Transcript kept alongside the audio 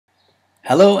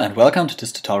Hello and welcome to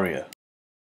this tutorial.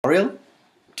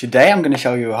 Today I'm going to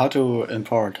show you how to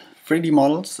import 3D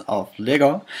models of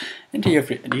Lego into your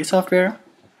 3D software.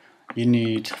 You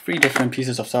need 3 different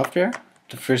pieces of software.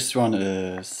 The first one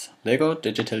is Lego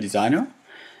Digital Designer.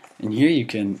 In here you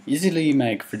can easily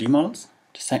make 3D models.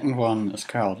 The second one is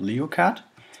called LeoCAD.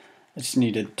 It's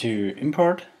needed to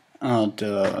import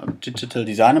the Digital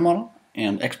Designer model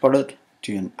and export it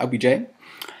to an OBJ.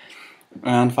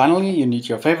 And finally, you need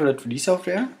your favorite 3D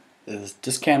software.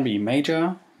 This can be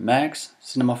Major, Max,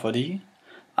 Cinema 4D.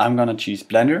 I'm gonna choose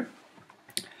Blender.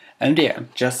 And yeah,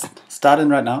 just starting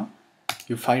right now.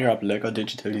 You fire up Lego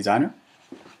Digital Designer.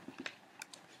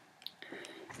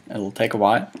 It'll take a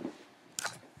while.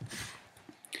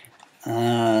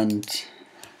 And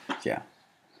yeah,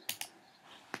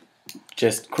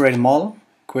 just create a model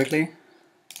quickly.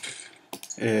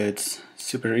 It's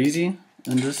super easy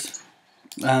in this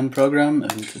program,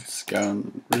 and it's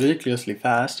going ridiculously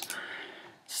fast,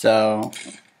 so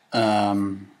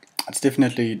it's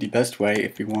definitely the best way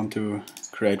if you want to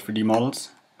create 3D models.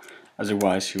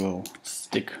 Otherwise you will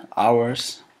stick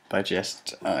hours by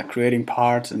just creating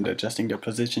parts and adjusting their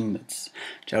position. It's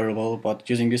terrible, but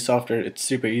using this software it's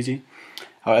super easy.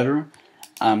 However,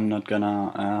 I'm not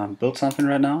gonna build something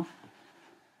right now.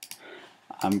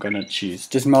 I'm gonna choose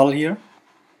this model here.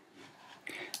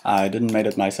 I didn't make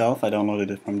it myself, I downloaded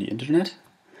it from the internet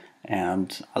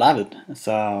and I love it.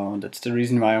 So that's the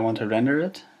reason why I want to render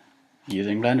it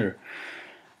using Blender.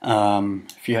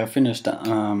 If you have finished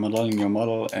modeling your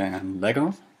model in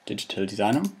Lego Digital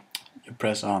Designer, you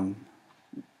press on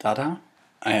Data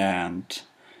and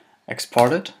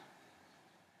Export it.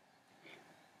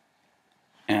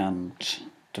 And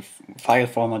the file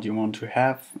format you want to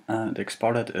have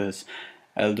exported is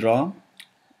LDRAW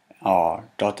or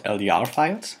 .ldr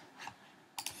files.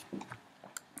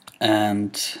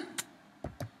 And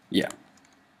yeah,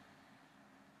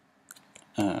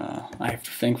 I have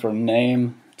to think for a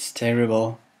name. It's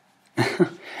terrible.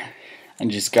 I'm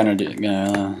just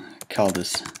gonna call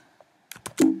this,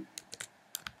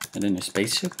 I don't know,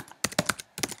 spaceship.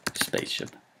 Spaceship.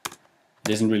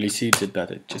 It isn't really suited, but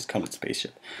it just call it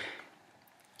spaceship.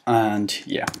 And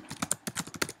yeah,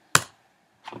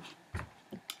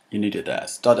 you need it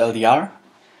as .ldr.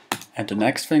 And the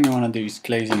next thing you want to do is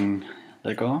closing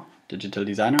Lego Digital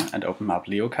Designer and open up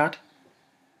LeoCAD.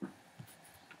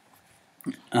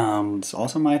 This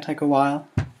also might take a while.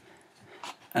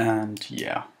 And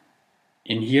yeah,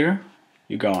 in here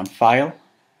you go on File.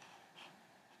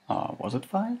 Was it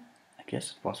File? I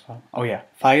guess it was File. Oh yeah,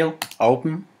 File,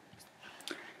 Open.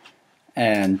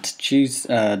 And choose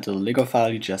the Lego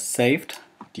file you just saved,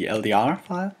 the LDR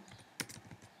file.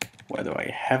 Where do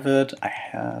I have it? I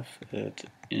have it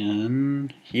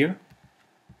in here.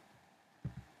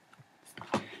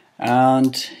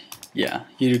 And yeah,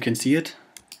 here you can see it.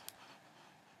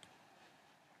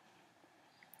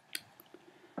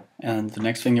 And the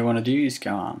next thing you want to do is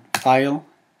go on File,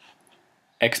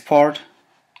 Export,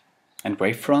 and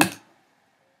Wavefront.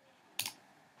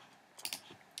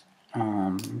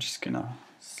 I'm just gonna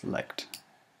select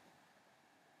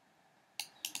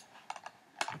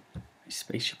a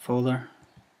spaceship folder.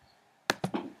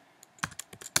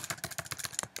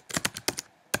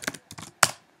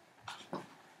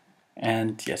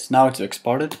 And yes, now it's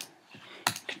exported.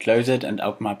 You can close it and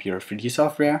open up your 3D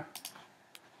software.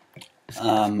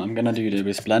 I'm gonna do it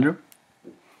with Blender.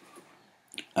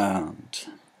 And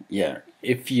yeah,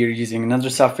 if you're using another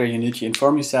software, you need to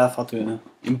inform yourself how to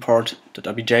import the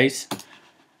OBJs.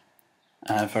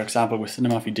 For example, with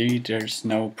Cinema 4D, there's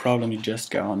no problem. You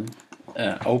just go on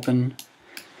Open,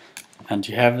 and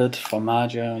you have it. For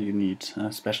Maja, you need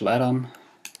a special add-on,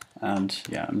 and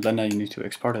yeah, in Blender you need to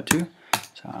export it too.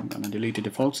 So I'm gonna delete the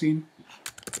default scene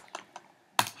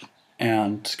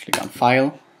and click on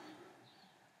File,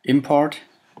 Import,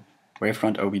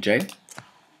 Wavefront OBJ,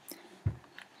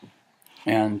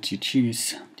 and you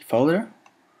choose the folder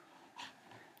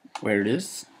where it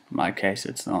is. In my case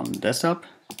it's on desktop,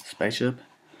 spaceship.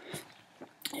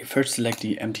 You first select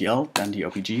the MTL, then the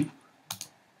OPG.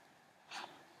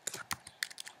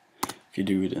 If you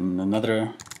do it in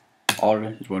another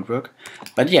order, it won't work.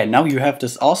 But yeah, now you have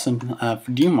this awesome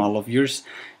 3D model of yours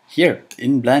here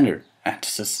in Blender, and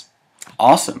this is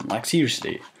awesome. Like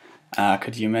seriously,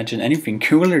 could you imagine anything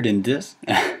cooler than this?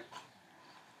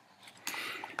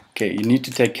 Okay, you need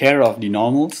to take care of the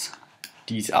normals.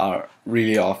 These are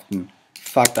really often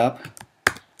fucked up.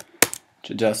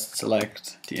 To just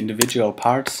select the individual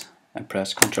parts and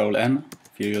press Ctrl N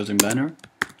if you're using Blender.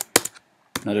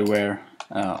 Not aware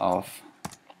of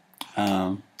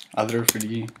other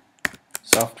 3D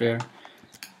software.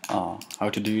 how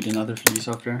to do it in other 3D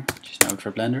software, just now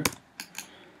for Blender.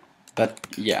 But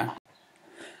yeah.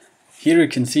 Here you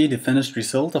can see the finished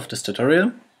result of this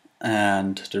tutorial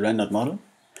and the rendered model.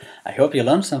 I hope you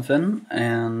learned something,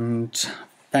 and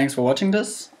thanks for watching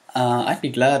this. I'd be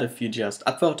glad if you just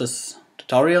upvote this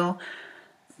tutorial,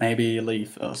 maybe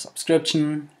leave a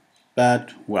subscription,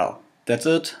 but well, that's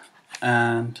it,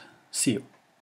 and see you.